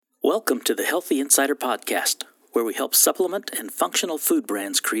Welcome to the Healthy Insider Podcast, where we help supplement and functional food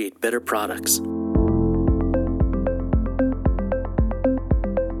brands create better products.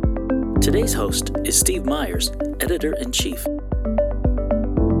 Today's host is Steve Myers, Editor-in-Chief.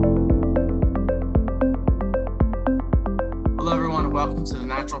 Hello, everyone. Welcome to the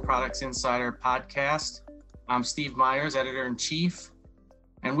Natural Products Insider Podcast. I'm Steve Myers, Editor-in-Chief.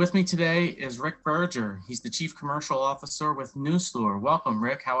 And with me today is Rick Berger. He's the Chief Commercial Officer with NuStore. Welcome,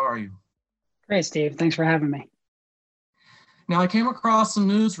 Rick. How are you? Great, Steve. Thanks for having me. Now, I came across some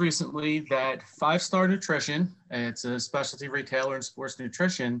news recently that Five Star Nutrition, it's a specialty retailer in sports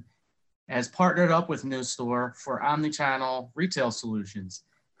nutrition, has partnered up with NuStore for omnichannel retail solutions.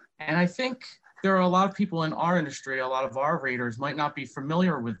 And I think there are a lot of people in our industry, a lot of our readers might not be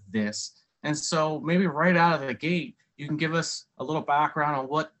familiar with this. And so maybe right out of the gate, you can give us a little background on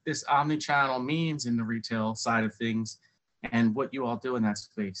what this omnichannel means in the retail side of things and what you all do in that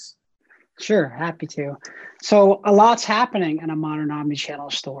space. Sure, happy to. So a lot's happening in a modern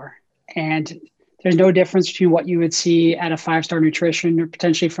omnichannel store. And there's no difference between what you would see at a Five Star Nutrition or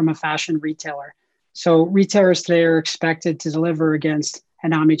potentially from a fashion retailer. So retailers today are expected to deliver against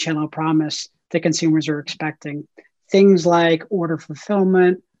an omnichannel promise that consumers are expecting. Things like order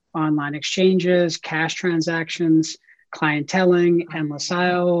fulfillment, online exchanges, cash transactions, clienteling, endless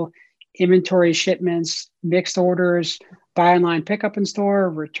aisle, inventory shipments, mixed orders, buy online, pickup in store,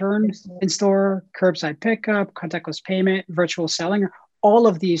 return in store, curbside pickup, contactless payment, virtual selling. All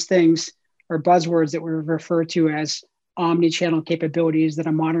of these things are buzzwords that we refer to as omni-channel capabilities that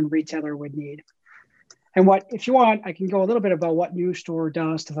a modern retailer would need. And if you want, I can go a little bit about what NuStore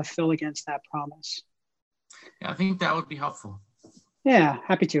does to fulfill against that promise. Yeah, I think that would be helpful. Yeah,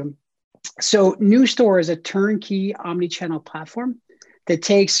 happy to. So NuStore is a turnkey omni-channel platform that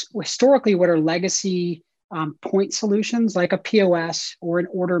takes historically what are legacy point solutions like a POS or an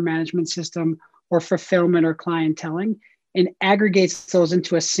order management system or fulfillment or clienteling and aggregates those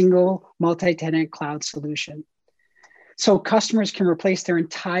into a single multi-tenant cloud solution. So customers can replace their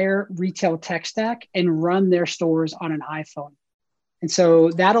entire retail tech stack and run their stores on an iPhone. And so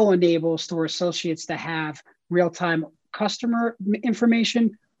that'll enable store associates to have real-time customer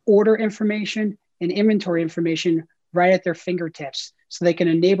information, order information, and inventory information right at their fingertips so they can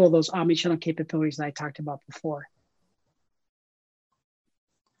enable those omnichannel capabilities that I talked about before.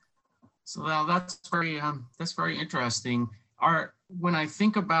 So now that's very interesting. When I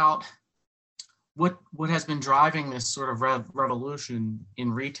think about what has been driving this sort of revolution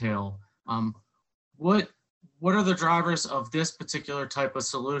in retail, what are the drivers of this particular type of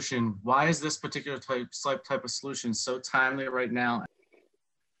solution? Why is this particular type of solution so timely right now?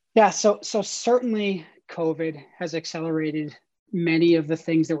 Yeah, so certainly COVID has accelerated many of the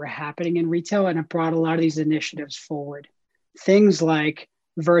things that were happening in retail and it brought a lot of these initiatives forward. Things like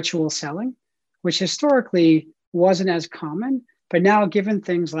virtual selling, which historically wasn't as common, but now given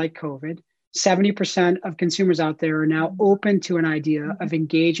things like COVID, 70% of consumers out there are now open to an idea of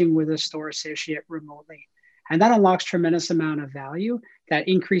engaging with a store associate remotely. And that unlocks tremendous amount of value. That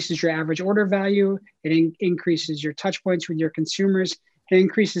increases your average order value. It increases your touch points with your consumers. It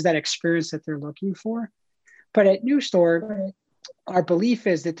increases that experience that they're looking for. But at NuStore, our belief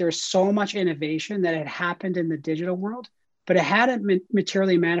is that there's so much innovation that had happened in the digital world, but it hadn't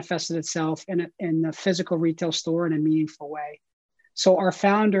materially manifested itself in the physical retail store in a meaningful way. So our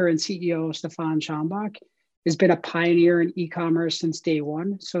founder and CEO, Stefan Schambach, has been a pioneer in e-commerce since day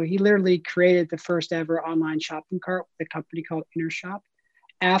one. So he literally created the first ever online shopping cart with a company called InnerShop.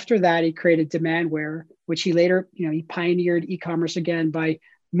 After that, he created Demandware, which he later, he pioneered e-commerce again by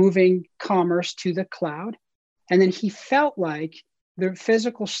moving commerce to the cloud. And then he felt like the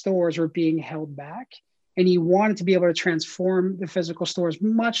physical stores were being held back. And he wanted to be able to transform the physical stores,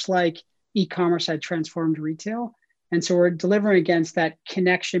 much like e-commerce had transformed retail. And so we're delivering against that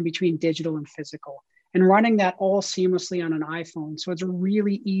connection between digital and physical and running that all seamlessly on an iPhone. So it's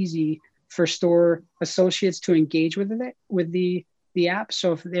really easy for store associates to engage with the app.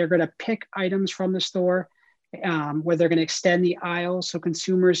 So if they're going to pick items from the store, where they're going to extend the aisle. So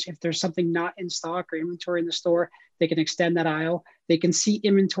consumers, if there's something not in stock or inventory in the store, they can extend that aisle. They can see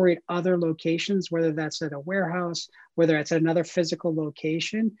inventory at other locations, whether that's at a warehouse, whether it's at another physical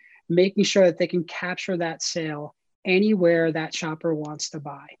location, making sure that they can capture that sale anywhere that shopper wants to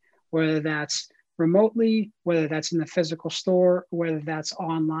buy, whether that's remotely, whether that's in the physical store, whether that's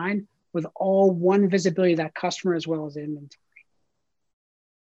online, with all one visibility of that customer as well as inventory.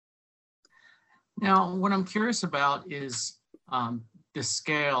 Now, what I'm curious about is the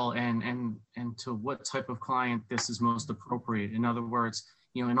scale and to what type of client this is most appropriate. In other words,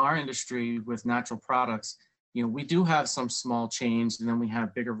 in our industry with natural products, we do have some small chains, and then we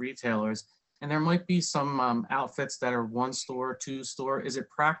have bigger retailers, and there might be some outfits that are one store, two store. Is it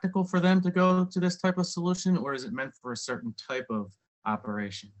practical for them to go to this type of solution, or is it meant for a certain type of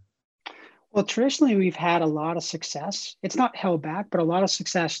operation? Well, traditionally, we've had a lot of success. It's not held back, but a lot of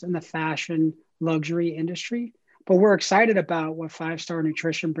success in the fashion luxury industry. But we're excited about what Five Star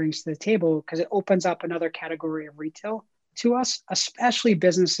Nutrition brings to the table because it opens up another category of retail to us, especially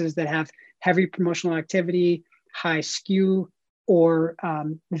businesses that have heavy promotional activity, high SKU, or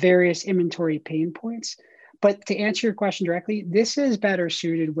various inventory pain points. But to answer your question directly, this is better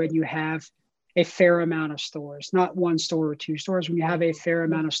suited when you have a fair amount of stores, not one store or two stores. When you have a fair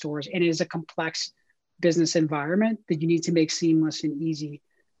amount of stores, and it is a complex business environment that you need to make seamless and easy.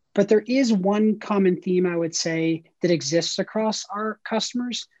 But there is one common theme, I would say, that exists across our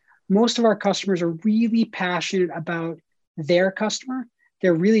customers. Most of our customers are really passionate about their customer.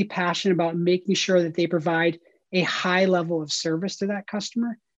 They're really passionate about making sure that they provide a high level of service to that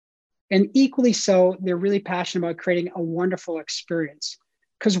customer. And equally so, they're really passionate about creating a wonderful experience.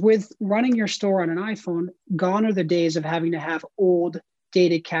 Because with running your store on an iPhone, gone are the days of having to have old,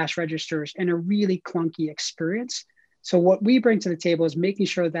 dated cash registers and a really clunky experience. So what we bring to the table is making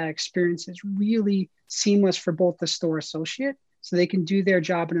sure that experience is really seamless for both the store associate, so they can do their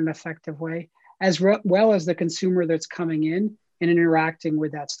job in an effective way, as well as the consumer that's coming in and interacting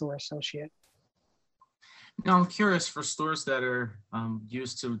with that store associate. Now, I'm curious, for stores that are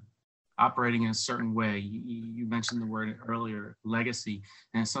used to operating in a certain way, you mentioned the word earlier, legacy,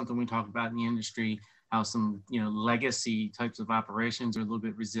 and it's something we talk about in the industry, how some legacy types of operations are a little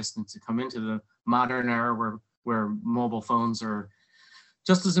bit resistant to come into the modern era where mobile phones are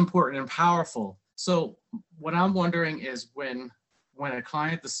just as important and powerful. So what I'm wondering is when a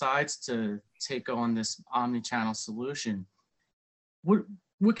client decides to take on this omni-channel solution,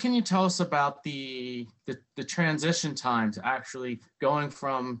 what can you tell us about the transition time to actually going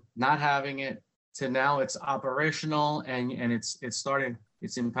from not having it to now it's operational and it's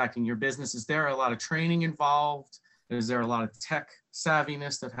impacting your business? Is there a lot of training involved? Is there a lot of tech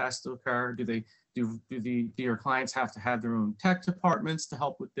savviness that has to occur? Do your clients have to have their own tech departments to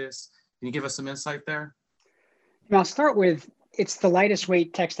help with this? Can you give us some insight there? I'll start with, it's the lightest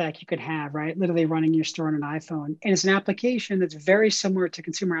weight tech stack you could have, right? Literally running your store on an iPhone. And it's an application that's very similar to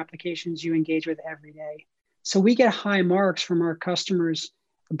consumer applications you engage with every day. So we get high marks from our customers,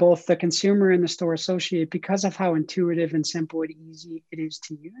 both the consumer and the store associate, because of how intuitive and simple and easy it is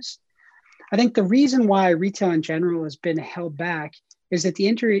to use. I think the reason why retail in general has been held back is that the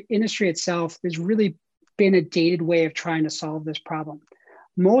industry itself has really been a dated way of trying to solve this problem.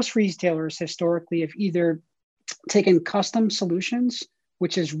 Most retailers historically have either taken custom solutions,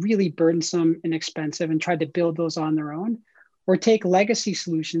 which is really burdensome and expensive, and tried to build those on their own, or take legacy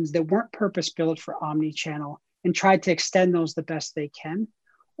solutions that weren't purpose-built for omni-channel and tried to extend those the best they can,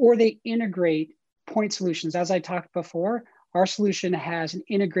 or they integrate point solutions. As I talked before, our solution has an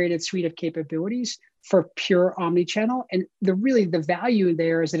integrated suite of capabilities for pure omni-channel, and the value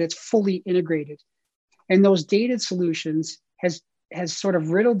there is that it's fully integrated. And those dated solutions has sort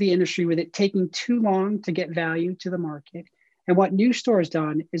of riddled the industry with it taking too long to get value to the market. And what New Store has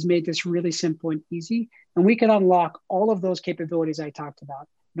done is made this really simple and easy. And we can unlock all of those capabilities I talked about.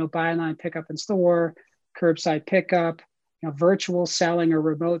 Buy online, pick up in store, curbside pickup, virtual selling or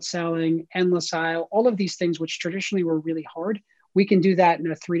remote selling, endless aisle, all of these things which traditionally were really hard. We can do that in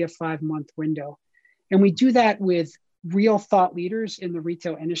a 3 to 5 month window. And we do that with real thought leaders in the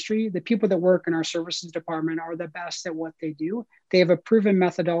retail industry. The people that work in our services department are the best at what they do. They have a proven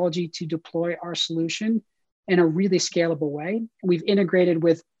methodology to deploy our solution in a really scalable way. We've integrated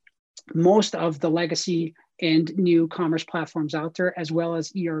with most of the legacy and new commerce platforms out there, as well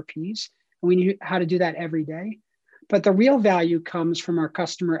as ERPs. And we knew how to do that every day. But the real value comes from our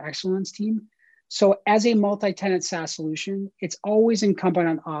customer excellence team. So as a multi-tenant SaaS solution, it's always incumbent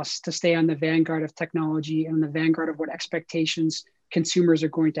on us to stay on the vanguard of technology and the vanguard of what expectations consumers are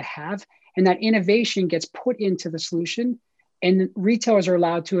going to have. And that innovation gets put into the solution, and retailers are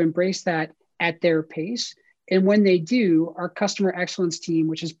allowed to embrace that at their pace. And when they do, our customer excellence team,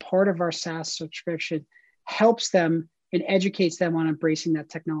 which is part of our SaaS subscription, helps them and educates them on embracing that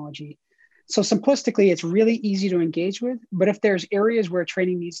technology. So simplistically, it's really easy to engage with, but if there's areas where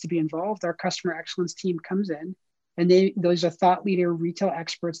training needs to be involved, our customer excellence team comes in, and those are thought leader retail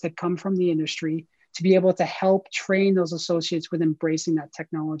experts that come from the industry to be able to help train those associates with embracing that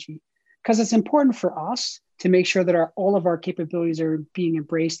technology. Because it's important for us to make sure that all of our capabilities are being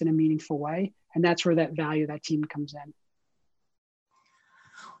embraced in a meaningful way. And that's where that value, that team comes in.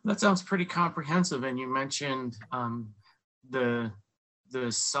 That sounds pretty comprehensive. And you mentioned the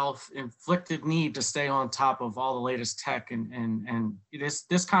the self-inflicted need to stay on top of all the latest tech, and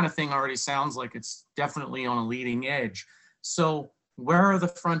this kind of thing already sounds like it's definitely on a leading edge. So where are the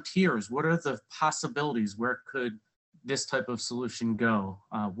frontiers? What are the possibilities? Where could this type of solution go?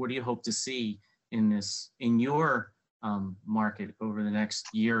 What do you hope to see in your market over the next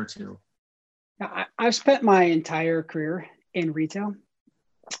year or two? I've spent my entire career in retail.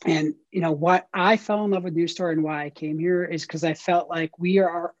 And what I fell in love with NewStore and why I came here is because I felt like we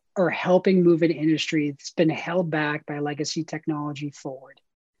are helping move an industry that's been held back by legacy technology forward.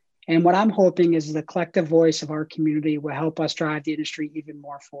 And what I'm hoping is the collective voice of our community will help us drive the industry even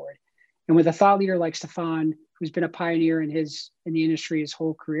more forward. And with a thought leader like Stefan, who's been a pioneer in the industry his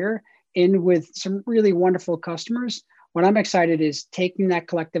whole career, and with some really wonderful customers, what I'm excited is taking that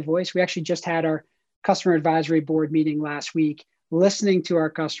collective voice. We actually just had our customer advisory board meeting last week, listening to our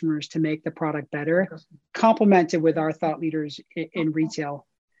customers to make the product better, complemented with our thought leaders in retail.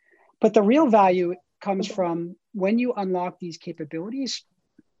 But the real value comes from when you unlock these capabilities,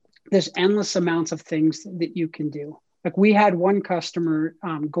 there's endless amounts of things that you can do. Like we had one customer,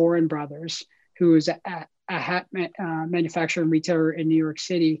 Gorin Brothers, who is a hat manufacturer and retailer in New York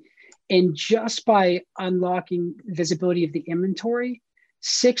City. And just by unlocking visibility of the inventory,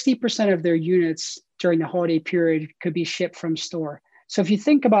 60% of their units during the holiday period could be shipped from store. So if you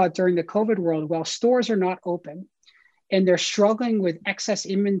think about during the COVID world, while stores are not open and they're struggling with excess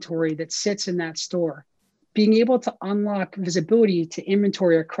inventory that sits in that store, being able to unlock visibility to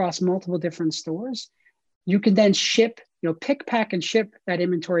inventory across multiple different stores, you can then ship, pick, pack, and ship that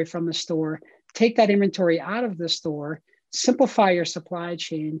inventory from the store, take that inventory out of the store, simplify your supply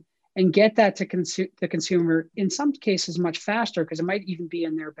chain, and get that to the consumer in some cases much faster because it might even be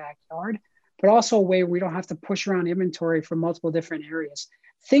in their backyard, but also a way where we don't have to push around inventory from multiple different areas.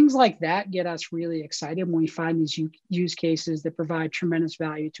 Things like that get us really excited when we find these use cases that provide tremendous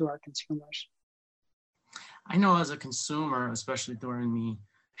value to our consumers. I know as a consumer, especially during the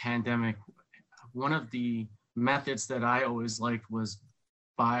pandemic, one of the methods that I always liked was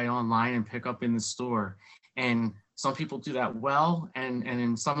buy online and pick up in the store. And some people do that well, and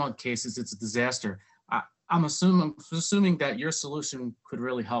in some cases it's a disaster. I'm assuming that your solution could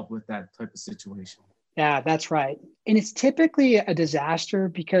really help with that type of situation. Yeah, that's right. And it's typically a disaster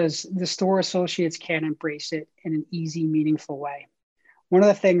because the store associates can't embrace it in an easy, meaningful way. One of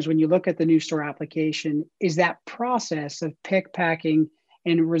the things when you look at the NewStore application is that process of pick, packing,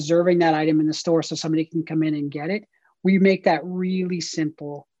 and reserving that item in the store so somebody can come in and get it. We make that really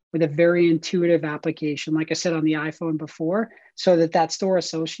simple with a very intuitive application, like I said on the iPhone before, so that store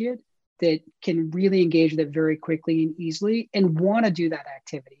associate that can really engage with it very quickly and easily and want to do that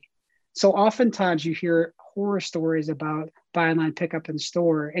activity. So oftentimes you hear horror stories about buy online, pick up in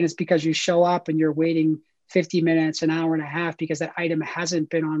store, and it's because you show up and you're waiting 50 minutes, an hour and a half because that item hasn't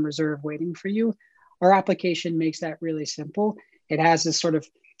been on reserve waiting for you. Our application makes that really simple. It has this sort of,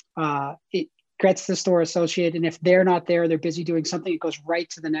 it gets the store associate, and if they're not there, they're busy doing something, it goes right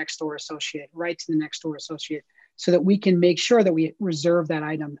to the next store associate, so that we can make sure that we reserve that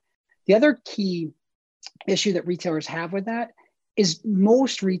item. The other key issue that retailers have with that is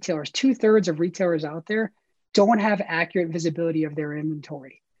most retailers, 2/3 of retailers out there, don't have accurate visibility of their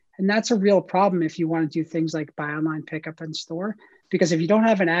inventory. And that's a real problem if you want to do things like buy online, pick up in store, because if you don't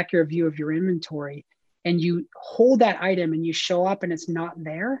have an accurate view of your inventory and you hold that item and you show up and it's not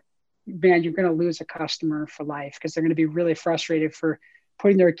there, man, you're going to lose a customer for life because they're going to be really frustrated for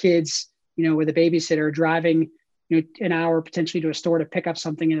putting their kids, with a babysitter, driving, an hour potentially to a store to pick up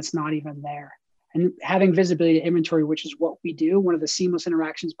something and it's not even there. And having visibility to inventory, which is what we do, one of the seamless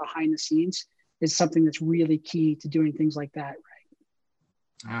interactions behind the scenes, is something that's really key to doing things like that,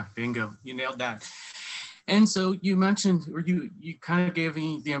 right? Bingo, you nailed that. And so you mentioned, or you kind of gave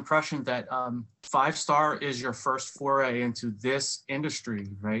me the impression that 5-Star is your first foray into this industry,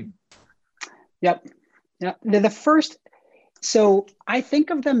 right? Yep. They're the first. So I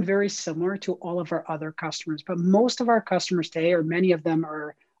think of them very similar to all of our other customers, but most of our customers today, or many of them,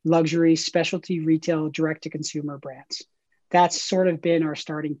 are luxury, specialty retail, direct-to-consumer brands. That's sort of been our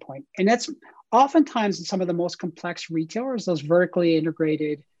starting point. And that's oftentimes some of the most complex retailers, those vertically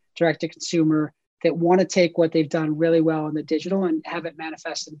integrated direct-to-consumer that want to take what they've done really well in the digital and have it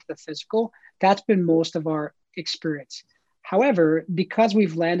manifest into the physical. That's been most of our experience. However, because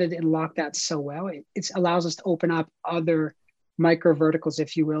we've landed and locked that so well, it allows us to open up other micro verticals,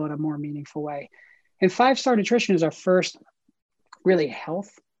 if you will, in a more meaningful way. And 5-Star Nutrition is our first really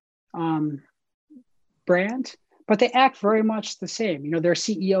health brand, but they act very much the same. Their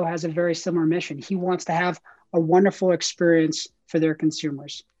CEO has a very similar mission. He wants to have a wonderful experience for their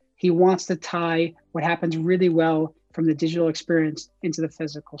consumers. He wants to tie what happens really well from the digital experience into the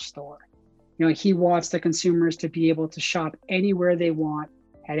physical store. You know, he wants the consumers to be able to shop anywhere they want,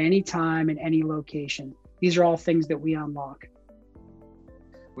 at any time, in any location. These are all things that we unlock.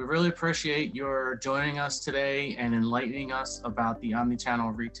 We really appreciate your joining us today and enlightening us about the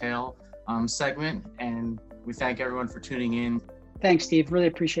omnichannel retail segment. And we thank everyone for tuning in. Thanks, Steve. Really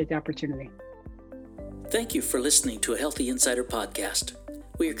appreciate the opportunity. Thank you for listening to a Healthy Insider podcast.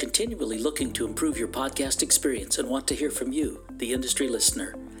 We are continually looking to improve your podcast experience and want to hear from you, the industry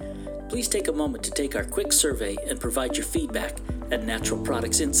listener. Please take a moment to take our quick survey and provide your feedback at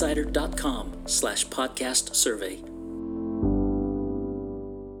naturalproductsinsider.com/podcast survey.